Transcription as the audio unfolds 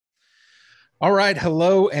All right.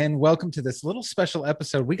 Hello and welcome to this little special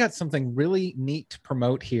episode. We got something really neat to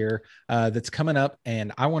promote here that's coming up.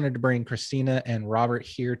 And I wanted to bring Kristina and Robert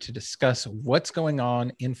here to discuss what's going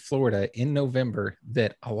on in Florida in November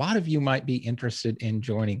that a lot of you might be interested in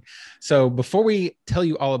joining. So before we tell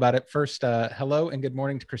you all about it, first, hello and good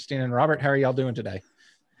morning to Kristina and Robert. How are y'all doing today?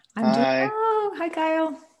 I'm doing well. Hi,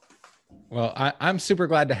 Kyle. Well, I'm super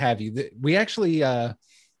glad to have you. We actually,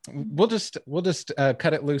 we'll just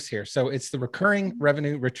cut it loose here. So it's the recurring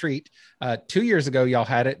revenue retreat. 2 years ago, y'all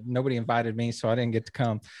had it. Nobody invited me, so I didn't get to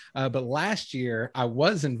come. But last year I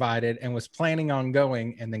was invited and was planning on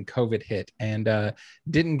going, and then COVID hit and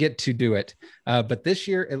didn't get to do it. But this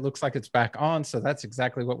year it looks like it's back on. So that's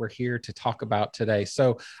exactly what we're here to talk about today.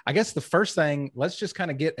 So I guess the first thing, let's just kind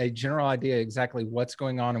of get a general idea exactly what's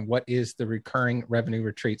going on and what is the recurring revenue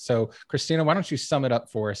retreat. So Kristina, why don't you sum it up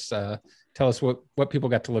for us? Tell us what people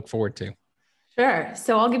got to look forward to. Sure.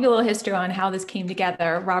 So I'll give you a little history on how this came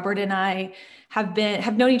together. Robert and I have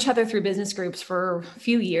known each other through business groups for a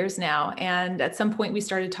few years now. And at some point we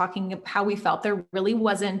started talking how we felt there really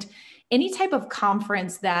wasn't any type of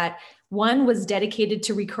conference that one was dedicated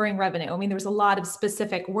to recurring revenue. I mean, there was a lot of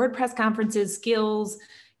specific WordPress conferences, skills,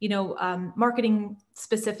 marketing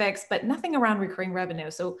specifics, but nothing around recurring revenue.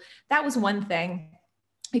 So that was one thing.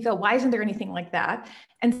 We felt, why isn't there anything like that?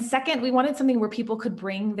 And second, we wanted something where people could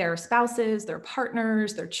bring their spouses, their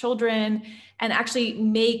partners, their children, and actually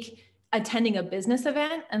make attending a business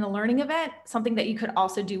event and a learning event something that you could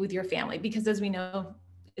also do with your family. Because as we know,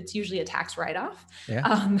 it's usually a tax write-off. Yeah.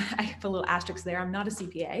 I have a little asterisk there. I'm not a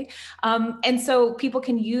CPA. And so people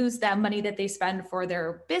can use that money that they spend for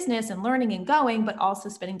their business and learning and going, but also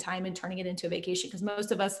spending time and turning it into a vacation. Because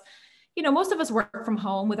most of us work from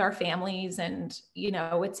home with our families, and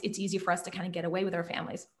it's easy for us to kind of get away with our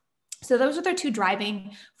families. So those are the two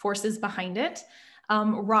driving forces behind it.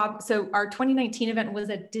 So our 2019 event was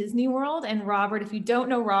at Disney World, and Robert, if you don't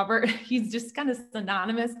know Robert, he's just kind of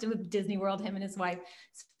synonymous with Disney World. Him and his wife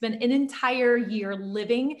spent an entire year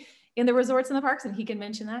living in the resorts and the parks, and he can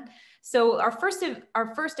mention that. So our first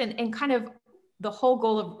and kind of the whole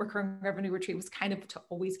goal of recurring revenue retreat was kind of to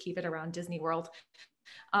always keep it around Disney World.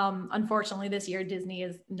 Unfortunately, this year, Disney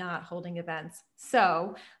is not holding events.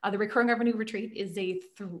 So the recurring revenue retreat is a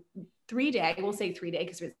 3-day, we'll say 3-day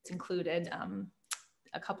because it's included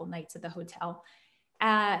a couple nights at the hotel.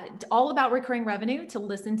 All about recurring revenue, to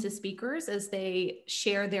listen to speakers as they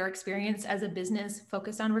share their experience as a business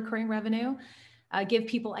focused on recurring revenue, give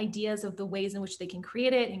people ideas of the ways in which they can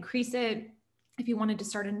create it, increase it. If you wanted to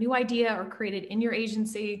start a new idea or create it in your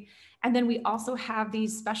agency. And then we also have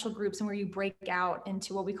these special groups where you break out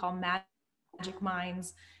into what we call magic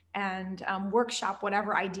minds and workshop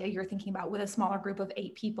whatever idea you're thinking about with a smaller group of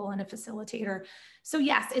 8 people and a facilitator. So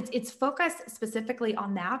yes, it's focused specifically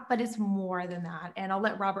on that, but it's more than that. And I'll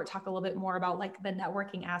let Robert talk a little bit more about like the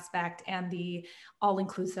networking aspect and the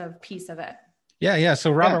all-inclusive piece of it. Yeah. So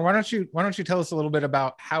Robert, why don't you tell us a little bit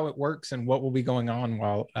about how it works and what will be going on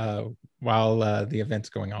while the event's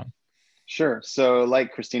going on? Sure. So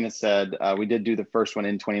like Kristina said, we did do the first one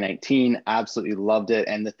in 2019, absolutely loved it.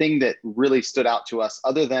 And the thing that really stood out to us,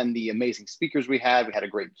 other than the amazing speakers we had a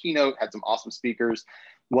great keynote, had some awesome speakers,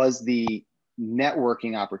 was the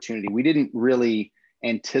networking opportunity. We didn't really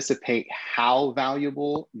anticipate how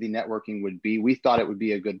valuable the networking would be. We thought it would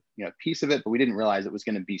be a good piece of it, but we didn't realize it was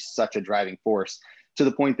going to be such a driving force, to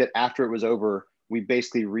the point that after it was over, we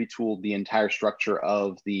basically retooled the entire structure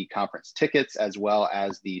of the conference tickets, as well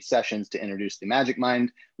as the sessions, to introduce the Magic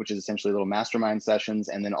Mind, which is essentially little mastermind sessions,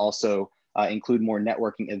 and then also include more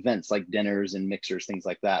networking events like dinners and mixers, things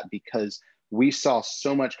like that, because we saw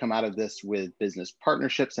so much come out of this with business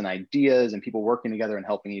partnerships and ideas and people working together and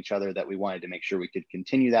helping each other, that we wanted to make sure we could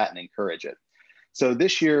continue that and encourage it. So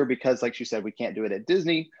this year, because like she said, we can't do it at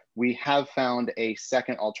Disney, we have found a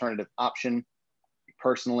second alternative option.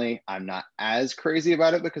 Personally, I'm not as crazy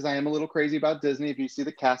about it because I am a little crazy about Disney. If you see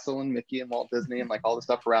the castle and Mickey and Walt Disney and like all the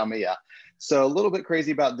stuff around me, yeah. So a little bit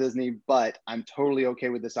crazy about Disney, but I'm totally okay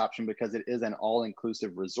with this option because it is an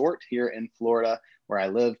all-inclusive resort here in Florida where I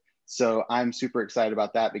live. So I'm super excited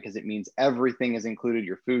about that because it means everything is included.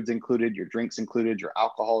 Your food's included, your drinks included, your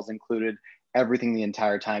alcohol is included, everything the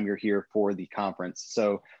entire time you're here for the conference.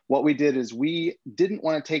 So what we did is we didn't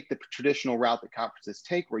want to take the traditional route that conferences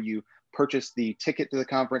take, where you purchase the ticket to the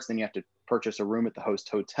conference, then you have to purchase a room at the host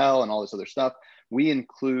hotel and all this other stuff. We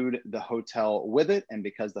include the hotel with it. And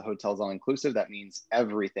because the hotel is all inclusive, that means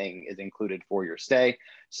everything is included for your stay.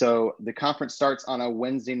 So the conference starts on a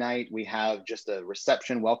Wednesday night. We have just a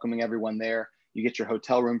reception welcoming everyone there. You get your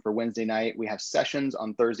hotel room for Wednesday night. We have sessions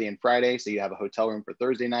on Thursday and Friday. So you have a hotel room for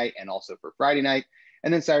Thursday night and also for Friday night.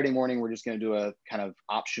 And then Saturday morning, we're just going to do a kind of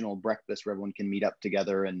optional breakfast where everyone can meet up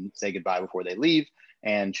together and say goodbye before they leave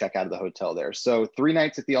and check out of the hotel there. So 3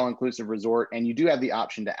 nights at the all-inclusive resort. And you do have the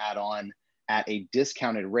option to add on at a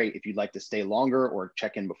discounted rate if you'd like to stay longer or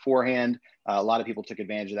check in beforehand. A lot of people took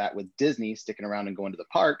advantage of that with Disney, sticking around and going to the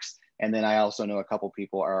parks. And then I also know a couple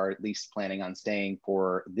people are at least planning on staying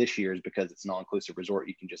for this year's, because it's an all-inclusive resort.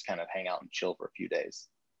 You can just kind of hang out and chill for a few days.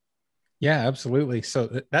 Yeah, absolutely.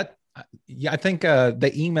 So yeah, I think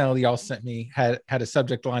the email y'all sent me had a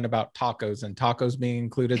subject line about tacos and tacos being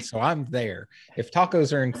included. So I'm there. If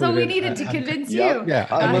tacos are included. So we needed to convince you. Yeah.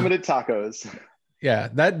 Unlimited tacos. Yeah,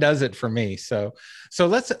 that does it for me. So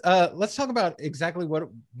let's talk about exactly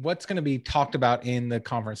what's going to be talked about in the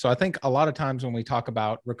conference. So I think a lot of times when we talk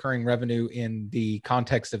about recurring revenue in the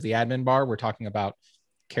context of the admin bar, we're talking about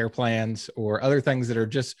care plans or other things that are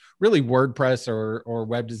just really WordPress or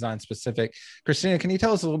web design specific. Kristina, can you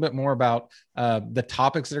tell us a little bit more about the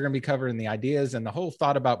topics that are going to be covered and the ideas and the whole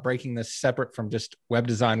thought about breaking this separate from just web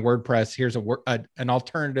design WordPress? Here's an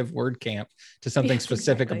alternative WordCamp to something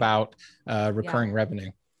specific about recurring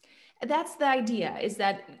revenue. That's the idea, is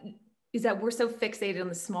that we're so fixated on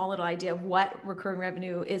the small little idea of what recurring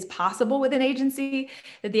revenue is possible with an agency,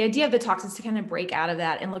 that the idea of the talks is to kind of break out of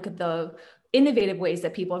that and look at the innovative ways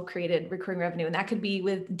that people have created recurring revenue. And that could be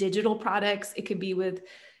with digital products. It could be with,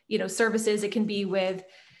 services. It can be with,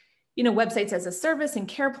 websites as a service and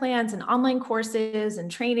care plans and online courses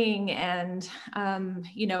and training. And,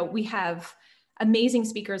 we have amazing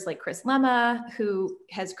speakers like Chris Lemma, who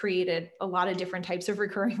has created a lot of different types of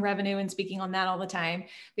recurring revenue and speaking on that all the time.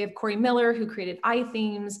 We have Corey Miller, who created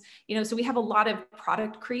iThemes, so we have a lot of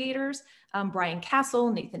product creators, Brian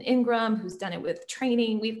Castle, Nathan Ingram, who's done it with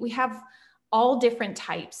training. We have all different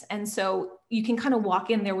types. And so you can kind of walk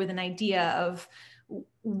in there with an idea of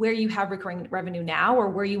where you have recurring revenue now or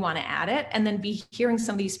where you want to add it, and then be hearing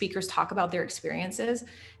some of these speakers talk about their experiences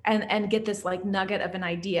and get this like nugget of an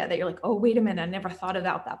idea that you're like, oh, wait a minute, I never thought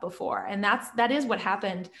about that before. And that is what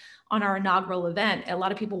happened on our inaugural event. A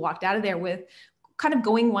lot of people walked out of there with kind of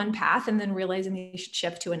going one path and then realizing they should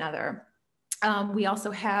shift to another. We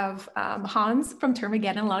also have Hans from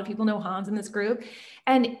Termageddon. A lot of people know Hans in this group.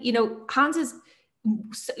 And, Hans is,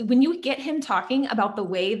 when you get him talking about the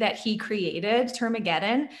way that he created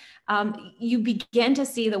Termageddon, you begin to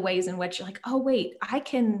see the ways in which you're like, oh, wait, I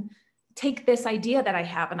can take this idea that I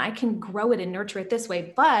have and I can grow it and nurture it this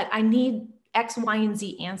way, but I need X, Y, and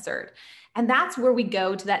Z answered. And that's where we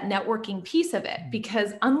go to that networking piece of it,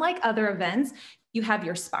 because unlike other events, you have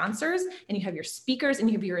your sponsors and you have your speakers and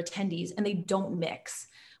you have your attendees, and they don't mix.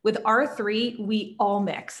 With R3, we all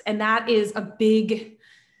mix. And that is a big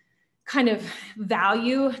kind of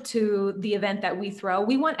value to the event that we throw.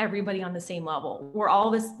 We want everybody on the same level. We're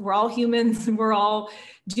all humans, we're all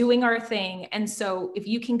doing our thing. And so if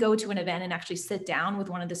you can go to an event and actually sit down with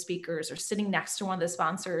one of the speakers or sitting next to one of the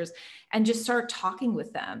sponsors and just start talking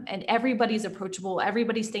with them, and everybody's approachable,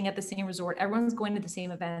 everybody's staying at the same resort, everyone's going to the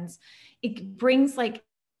same events, it brings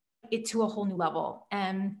it to a whole new level.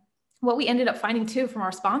 And what we ended up finding too from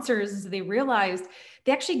our sponsors is they realized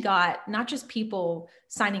they actually got not just people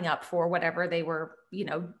signing up for whatever they were,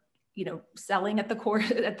 selling at the course,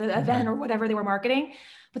 at the event or whatever they were marketing,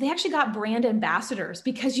 but they actually got brand ambassadors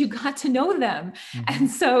because you got to know them. Mm-hmm. And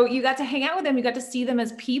so you got to hang out with them, you got to see them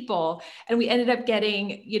as people. And we ended up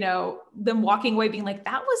getting, them walking away being like,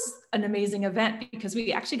 that was an amazing event, because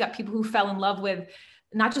we actually got people who fell in love with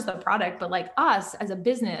not just the product, but like us as a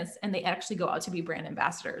business, and they actually go out to be brand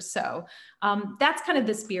ambassadors. So that's kind of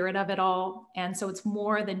the spirit of it all. And so it's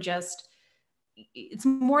more than just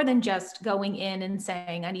going in and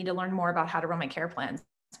saying, I need to learn more about how to run my care plans,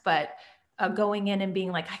 but going in and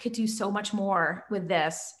being like, I could do so much more with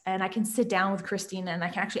this. And I can sit down with Kristina and I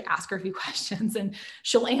can actually ask her a few questions and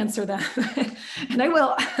she'll answer them. And I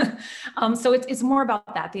will. So it's more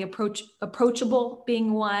about that, the approachable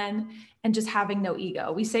being one, and just having no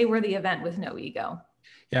ego. We say we're the event with no ego.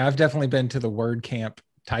 Yeah, I've definitely been to the WordCamp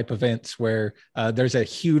type events where there's a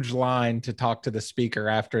huge line to talk to the speaker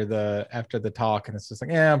after the talk, and it's just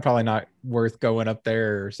like, I'm probably not worth going up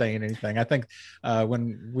there or saying anything. I think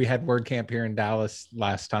when we had WordCamp here in Dallas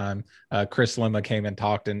last time, Chris Lemma came and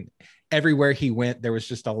talked, and everywhere he went, there was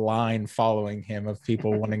just a line following him of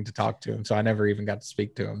people wanting to talk to him. So I never even got to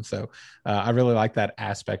speak to him. So I really like that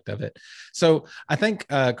aspect of it. So I think,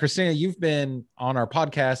 Kristina, you've been on our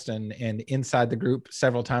podcast and inside the group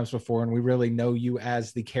several times before, and we really know you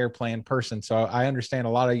as the care plan person. So I understand a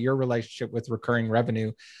lot of your relationship with recurring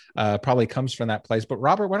revenue probably comes from that place. But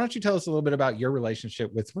Robert, why don't you tell us a little bit about your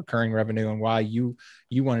relationship with recurring revenue and why you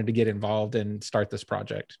wanted to get involved and start this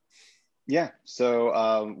project? Yeah.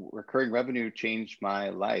 So recurring revenue changed my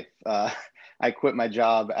life. I quit my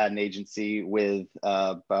job at an agency with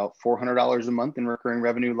about $400 a month in recurring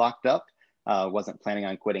revenue locked up. Wasn't planning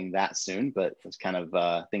on quitting that soon, but it was kind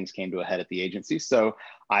of things came to a head at the agency. So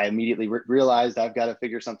I immediately realized I've got to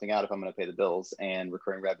figure something out if I'm going to pay the bills, and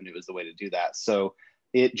recurring revenue is the way to do that. So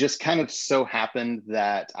it just kind of so happened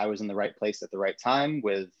that I was in the right place at the right time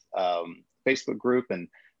with Facebook group, and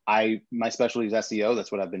my specialty is SEO.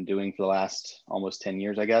 That's what I've been doing for the last almost 10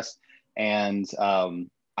 years, I guess. And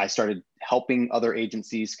I started helping other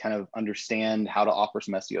agencies kind of understand how to offer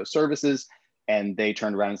some SEO services. And they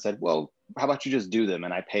turned around and said, well, how about you just do them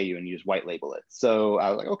and I pay you and you just white label it. So I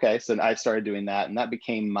was like, okay. So I started doing that, and that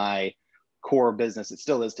became my core business. It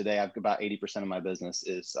still is today. I've about 80% of my business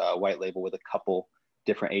is white label with a couple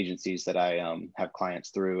different agencies that I have clients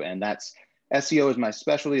through. And that's SEO is my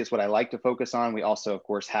specialty. It's what I like to focus on. We also, of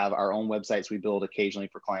course, have our own websites we build occasionally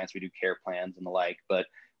for clients. We do care plans and the like, but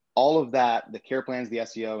all of that, the care plans, the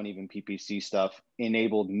SEO, and even PPC stuff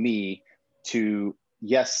enabled me to,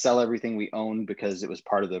 yes, sell everything we owned because it was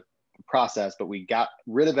part of the process, but we got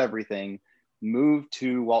rid of everything, moved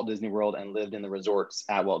to Walt Disney World, and lived in the resorts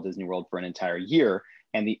at Walt Disney World for an entire year.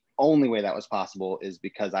 And the only way that was possible is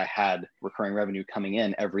because I had recurring revenue coming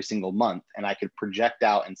in every single month, and I could project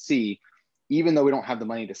out and see, even though we don't have the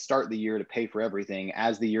money to start the year to pay for everything,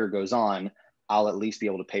 as the year goes on, I'll at least be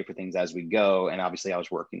able to pay for things as we go. And obviously I was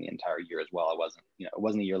working the entire year as well. I wasn't, it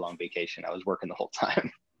wasn't a year-long vacation. I was working the whole time.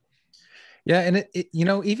 Yeah. And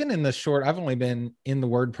even in the short, I've only been in the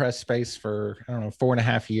WordPress space for, I don't know,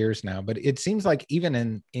 4.5 years now, but it seems like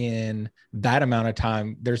even in that amount of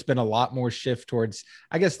time, there's been a lot more shift towards,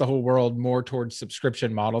 I guess, the whole world more towards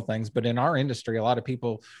subscription model things. But in our industry, a lot of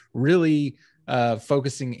people really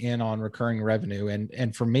focusing in on recurring revenue.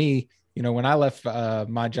 And for me, when I left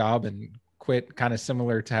my job and quit, kind of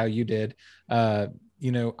similar to how you did, I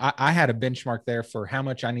had a benchmark there for how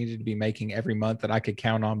much I needed to be making every month that I could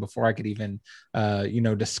count on before I could even,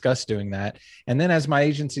 discuss doing that. And then as my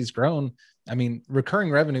agency's grown, I mean, recurring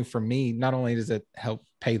revenue for me, not only does it help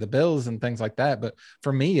pay the bills and things like that, but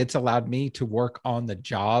for me, it's allowed me to work on the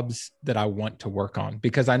jobs that I want to work on,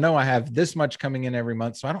 because I know I have this much coming in every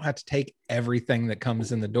month. So I don't have to take everything that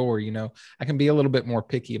comes in the door. I can be a little bit more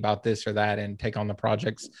picky about this or that and take on the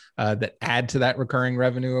projects that add to that recurring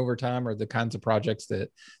revenue over time, or the kinds of projects that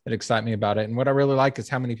excite me about it. And what I really like is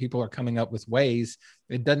how many people are coming up with ways.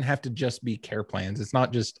 It doesn't have to just be care plans. It's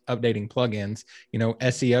not just updating plugins.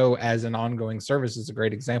 SEO as an ongoing service is a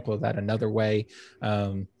great example of that. Another way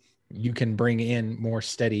you can bring in more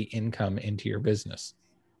steady income into your business.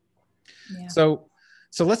 Yeah. So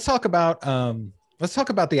let's talk about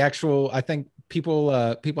the actual, I think people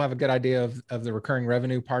have a good idea of the recurring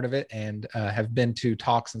revenue part of it, and have been to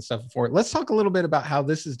talks and stuff before. Let's talk a little bit about how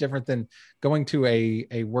this is different than going to a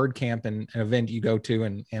WordCamp and an event you go to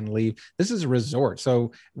and leave. This is a resort.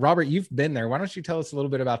 So Robert, you've been there. Why don't you tell us a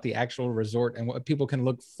little bit about the actual resort and what people can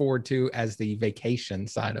look forward to as the vacation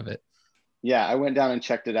side of it? Yeah, I went down and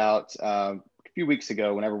checked it out a few weeks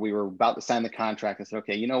ago. Whenever we were about to sign the contract, I said,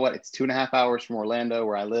 okay, you know what? It's 2.5 hours from Orlando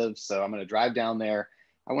where I live. So I'm going to drive down there.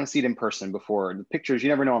 I want to see it in person before the pictures. You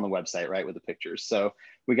never know on the website, right? With the pictures. So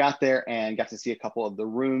we got there and got to see a couple of the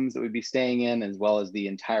rooms that we'd be staying in, as well as the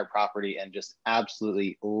entire property, and just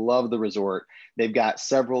absolutely love the resort. They've got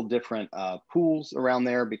several different pools around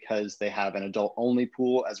there, because they have an adult only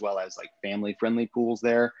pool as well as like family friendly pools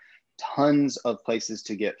there. Tons of places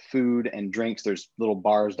to get food and drinks. There's little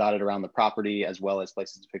bars dotted around the property, as well as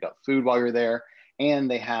places to pick up food while you're there. And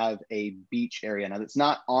they have a beach area. Now, it's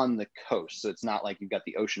not on the coast, so it's not like you've got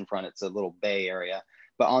the ocean front. It's a little bay area.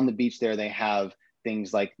 But on the beach there, they have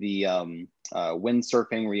things like the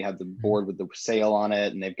windsurfing, where you have the board with the sail on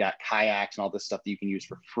it. And they've got kayaks and all this stuff that you can use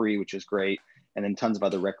for free, which is great. And then tons of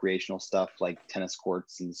other recreational stuff like tennis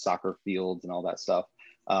courts and soccer fields and all that stuff.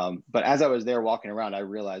 But as I was there walking around, I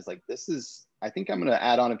realized, like, I think I'm going to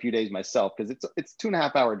add on a few days myself, because it's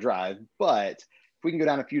 2.5 hour drive. But if we can go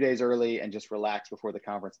down a few days early and just relax before the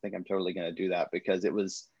conference, I think I'm totally going to do that, because it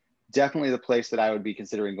was definitely the place that I would be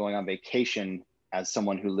considering going on vacation as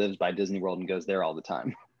someone who lives by Disney World and goes there all the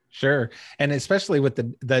time. Sure. And especially with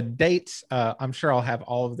the dates, I'm sure I'll have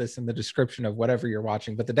all of this in the description of whatever you're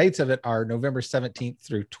watching, but the dates of it are November 17th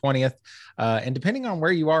through 20th. And depending on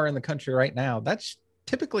where you are in the country right now, that's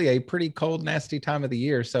typically a pretty cold, nasty time of the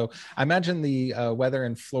year. So I imagine the weather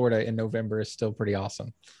in Florida in November is still pretty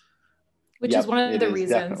awesome. Which is one of the reasons.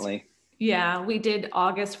 Definitely. Yeah, we did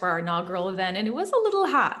August for our inaugural event and it was a little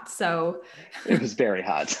hot. So it was very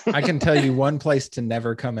hot. I can tell you one place to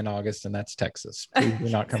never come in August, and that's Texas. Please do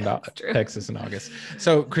not come to True. Texas in August.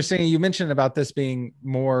 So Kristina, you mentioned about this being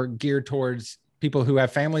more geared towards people who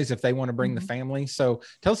have families if they want to bring the family. So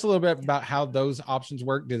tell us a little bit about how those options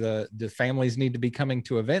work. Do the families need to be coming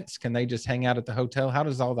to events? Can they just hang out at the hotel? How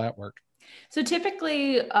does all that work? So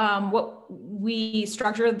typically what we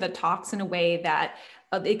structure the talks in a way that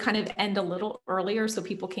they kind of end a little earlier so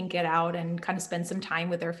people can get out and kind of spend some time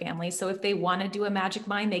with their families. So if they want to do a Magic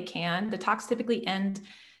Mind, they can. The talks typically end,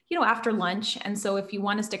 after lunch. And so if you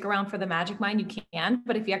want to stick around for the Magic Mind, you can.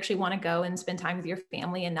 But if you actually want to go and spend time with your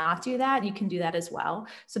family and not do that, you can do that as well.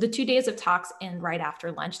 So the 2 days of talks end right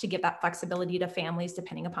after lunch to give that flexibility to families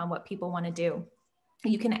depending upon what people want to do.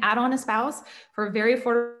 You can add on a spouse for a very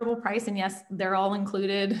affordable price. And yes, they're all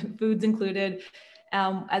included, food's included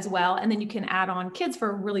as well. And then you can add on kids for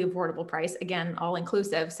a really affordable price, again, all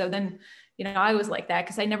inclusive. So then, I always like that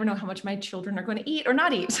because I never know how much my children are going to eat or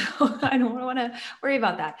not eat. So I don't want to worry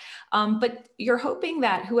about that. But you're hoping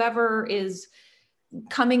that whoever is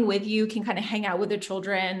coming with you can kind of hang out with the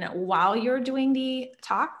children while you're doing the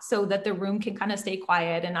talk so that the room can kind of stay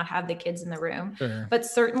quiet and not have the kids in the room. Sure. But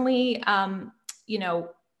certainly,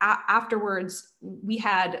 afterwards we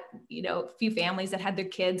had, a few families that had their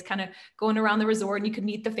kids kind of going around the resort and you could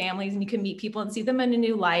meet the families and you could meet people and see them in a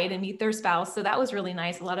new light and meet their spouse. So that was really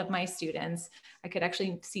nice. A lot of my students, I could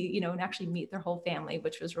actually see, and actually meet their whole family,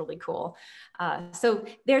 which was really cool. So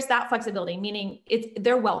there's that flexibility, meaning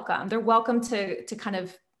they're welcome. They're welcome to kind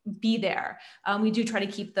of be there. We do try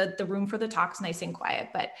to keep the room for the talks nice and quiet.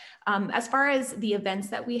 But as far as the events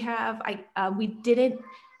that we have, we didn't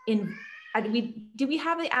did we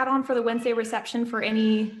have the add-on for the Wednesday reception for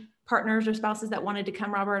any partners or spouses that wanted to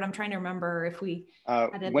come, Robert? I'm trying to remember if we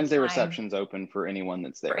Wednesday reception's open for anyone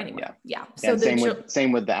that's there. Yeah. So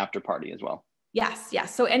same with the after party as well. Yes.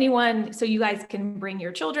 So you guys can bring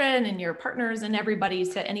your children and your partners and everybody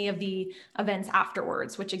to any of the events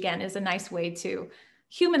afterwards, which again is a nice way to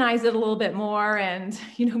humanize it a little bit more and,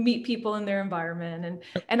 meet people in their environment.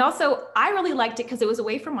 And also I really liked it because it was a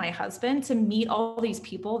way for my husband to meet all these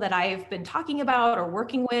people that I've been talking about or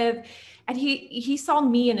working with. And he saw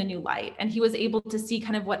me in a new light and he was able to see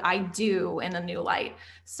kind of what I do in a new light.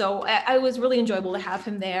 So it was really enjoyable to have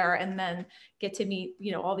him there and then get to meet,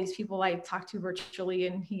 all these people I talk to virtually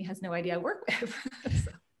and he has no idea I work with.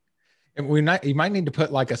 So. And you might need to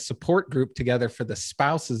put like a support group together for the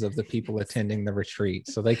spouses of the people attending the retreat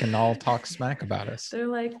so they can all talk smack about us. They're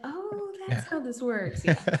like, oh, that's how this works.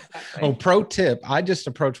 Yeah, exactly. Oh, pro tip. I just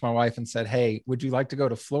approached my wife and said, hey, would you like to go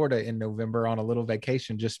to Florida in November on a little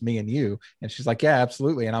vacation, just me and you? And she's like, yeah,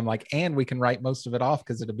 absolutely. And I'm like, and we can write most of it off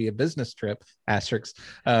because it'll be a business trip, asterisks.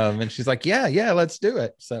 And she's like, yeah, let's do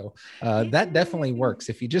it. So that definitely works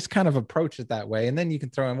if you just kind of approach it that way. And then you can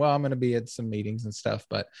throw in, well, I'm going to be at some meetings and stuff,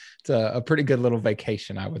 but it's a pretty good little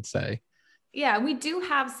vacation, I would say. Yeah, we do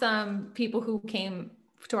have some people who came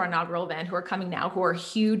to our inaugural event who are coming now who are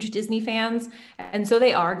huge Disney fans. And so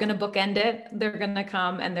they are going to bookend it. They're going to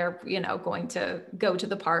come and they're, going to go to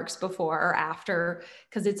the parks before or after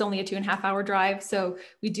because it's only a 2.5 hour drive. So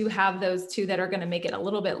we do have those two that are going to make it a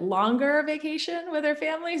little bit longer vacation with their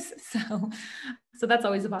families. So that's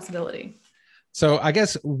always a possibility. So I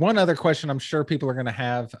guess one other question I'm sure people are going to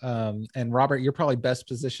have, and Robert, you're probably best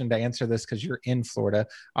positioned to answer this because you're in Florida.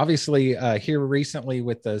 Obviously, here recently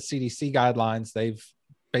with the CDC guidelines, they've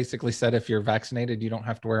basically said if you're vaccinated, you don't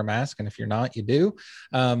have to wear a mask. And if you're not, you do.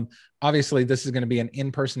 Obviously, this is going to be an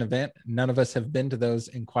in-person event. None of us have been to those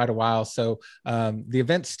in quite a while. So the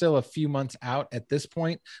event's still a few months out at this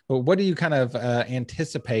point. But what do you kind of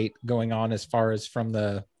anticipate going on as far as from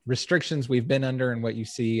the restrictions we've been under and what you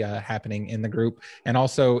see happening in the group? And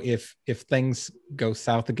also if things go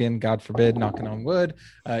south again, God forbid, knocking on wood,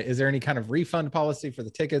 is there any kind of refund policy for the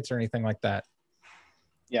tickets or anything like that?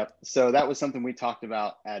 Yep. So that was something we talked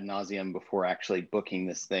about ad nauseum before actually booking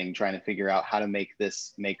this thing, trying to figure out how to make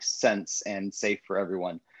this make sense and safe for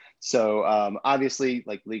everyone. So obviously,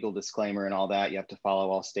 like legal disclaimer and all that, you have to follow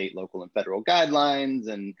all state, local, and federal guidelines,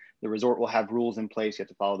 and the resort will have rules in place. You have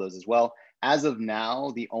to follow those as well. As of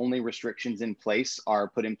now, the only restrictions in place are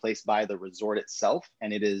put in place by the resort itself.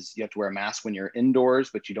 And it is, you have to wear a mask when you're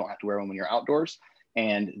indoors, but you don't have to wear one when you're outdoors.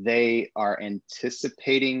 And they are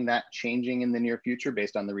anticipating that changing in the near future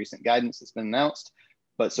based on the recent guidance that's been announced.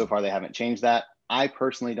 But so far they haven't changed that. I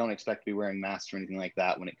personally don't expect to be wearing masks or anything like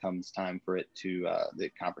that when it comes time for it to the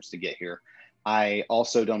conference to get here. I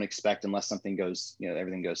also don't expect, unless something goes,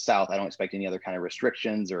 everything goes south, I don't expect any other kind of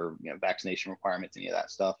restrictions or, vaccination requirements, any of that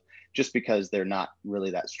stuff. just because they're not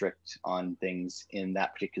really that strict on things in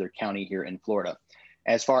that particular county here in Florida.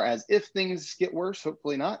 As far as if things get worse,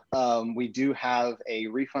 hopefully not, we do have a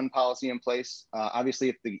refund policy in place. Obviously,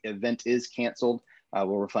 if the event is canceled,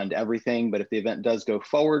 we'll refund everything. But if the event does go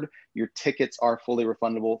forward, your tickets are fully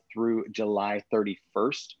refundable through July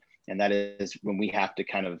 31st. And that is when we have to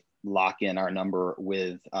kind of lock in our number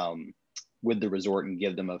with the resort and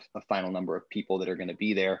give them a final number of people that are going to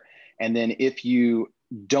be there. And then if you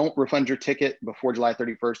don't refund your ticket before July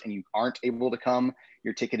 31st and you aren't able to come,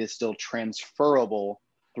 your ticket is still transferable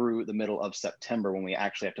through the middle of September, when we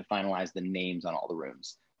actually have to finalize the names on all the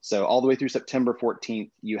rooms. So all the way through September 14th,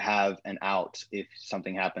 you have an out if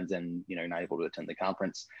something happens and you're not able to attend the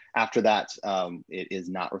conference. After that, it is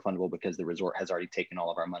not refundable because the resort has already taken all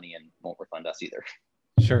of our money and won't refund us either.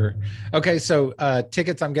 Sure. Okay. So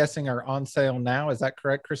tickets, I'm guessing, are on sale now. Is that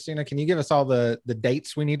correct, Kristina? Can you give us all the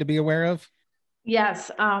dates we need to be aware of? Yes.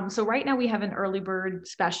 So right now we have an early bird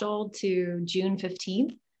special to June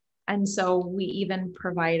 15th. And so we even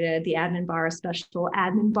provided the admin bar a special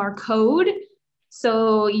admin bar code.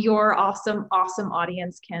 So your awesome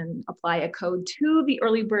audience can apply a code to the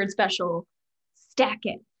early bird special, stack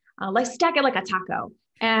it like a taco,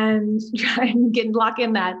 and try and lock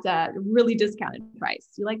in that really discounted price.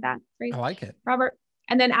 Do you like that? Great. I like it, Robert.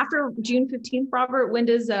 And then after June 15th, Robert, when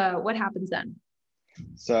does what happens then?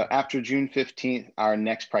 So after June 15th, our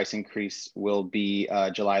next price increase will be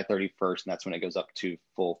July 31st, and that's when it goes up to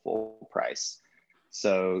full price.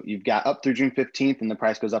 So you've got up through June 15th, and the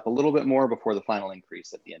price goes up a little bit more before the final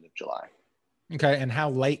increase at the end of July. Okay. And how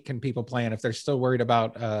late can people plan if they're still worried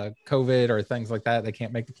about COVID or things like that? They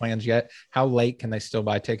can't make the plans yet. How late can they still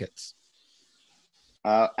buy tickets?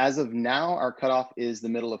 As of now, our cutoff is the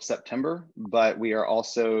middle of September, but we are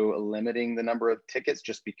also limiting the number of tickets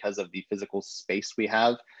just because of the physical space we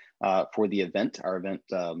have for the event,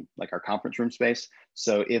 like our conference room space.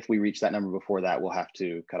 So if we reach that number before that, we'll have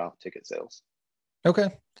to cut off ticket sales. Okay,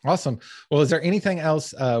 awesome. Well, is there anything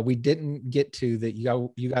else we didn't get to that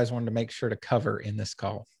you guys wanted to make sure to cover in this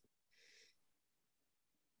call?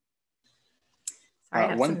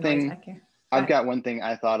 One thing. I've got one thing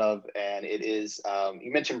I thought of, and it is,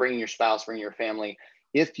 you mentioned bringing your spouse, bringing your family.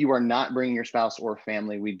 If you are not bringing your spouse or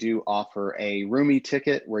family, we do offer a roomie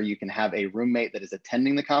ticket where you can have a roommate that is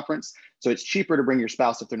attending the conference. So it's cheaper to bring your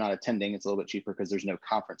spouse if they're not attending. It's a little bit cheaper because there's no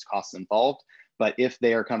conference costs involved. But if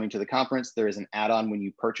they are coming to the conference, there is an add-on when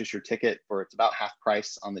you purchase your ticket for it's about half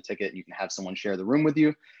price on the ticket. You can have someone share the room with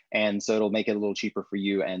you. And so it'll make it a little cheaper for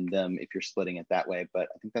you and them if you're splitting it that way. But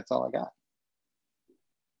I think that's all I got.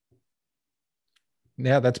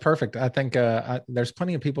 Yeah, that's perfect. I think there's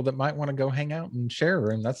plenty of people that might want to go hang out and share a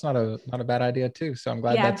room. That's not a bad idea too. So I'm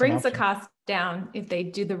glad. Yeah, it brings the cost down if they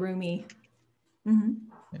do the roomie.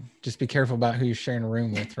 Mm-hmm. Just be careful about who you're sharing a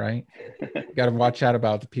room with, right? Got to watch out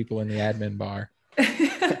about the people in the admin bar.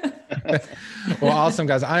 Well, awesome,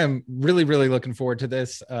 guys. I am really looking forward to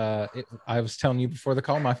this. I was telling you before the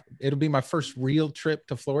call, it'll be my first real trip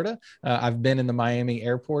to Florida. I've been in the Miami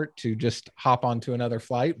airport to just hop onto another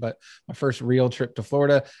flight, but my first real trip to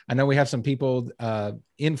Florida. I know we have some people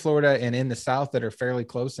in Florida and in the South that are fairly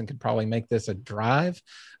close and could probably make this a drive.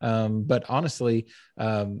 But honestly,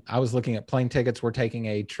 I was looking at plane tickets. We're taking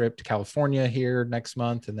a trip to California here next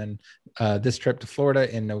month, and then this trip to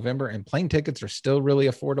Florida in November, and plane tickets are still really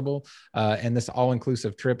affordable. And this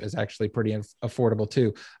all-inclusive trip is actually pretty affordable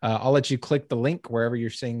too. I'll let you click the link wherever you're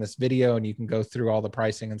seeing this video and you can go through all the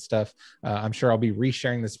pricing and stuff. I'm sure I'll be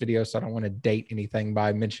resharing this video, so I don't want to date anything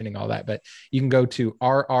by mentioning all that, but you can go to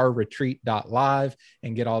rrretreat.live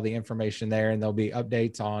and get all the information there, and there'll be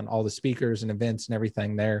updates on all the speakers and events and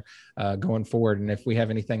everything there going forward. And if we have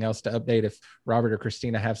anything else to update, if Robert or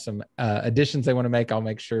Kristina have some additions they want to make, I'll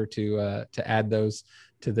make sure to add those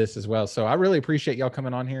to this as well. So I really appreciate y'all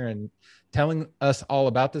coming on here and telling us all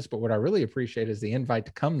about this. But what I really appreciate is the invite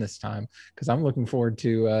to come this time, because I'm looking forward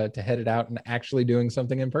to headed out and actually doing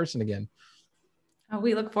something in person again. Oh,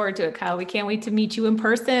 we look forward to it, Kyle. We can't wait to meet you in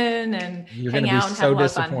person and You're hang out and so have a lot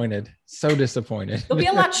disappointed. of fun. So disappointed. You'll be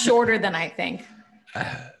a lot shorter than I think.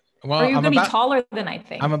 Well, or you're going to be taller than I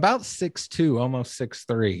think. I'm about 6'2", almost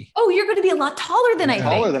 6'3". Oh, you're going to be a lot taller than I think.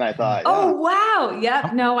 Taller than I thought. Yeah. Oh, wow.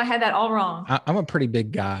 Yep. No, I had that all wrong. I'm a pretty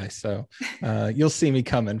big guy, so you'll see me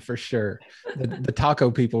coming for sure. The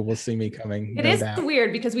taco people will see me coming. It is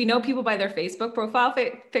weird because we know people by their Facebook profile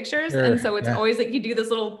pictures. Sure, and so it's always like you do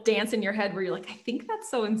this little dance in your head where you're like, I think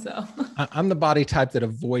that's so-and-so. I'm the body type that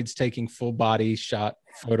avoids taking full body shot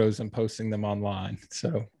photos and posting them online.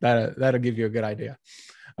 So that'll give you a good idea.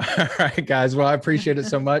 All right, guys. Well, I appreciate it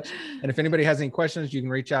so much. And if anybody has any questions, you can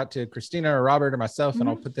reach out to Kristina or Robert or myself, and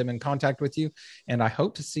I'll put them in contact with you. And I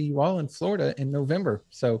hope to see you all in Florida in November.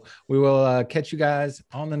 So we will catch you guys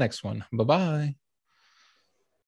on the next one. Bye-bye.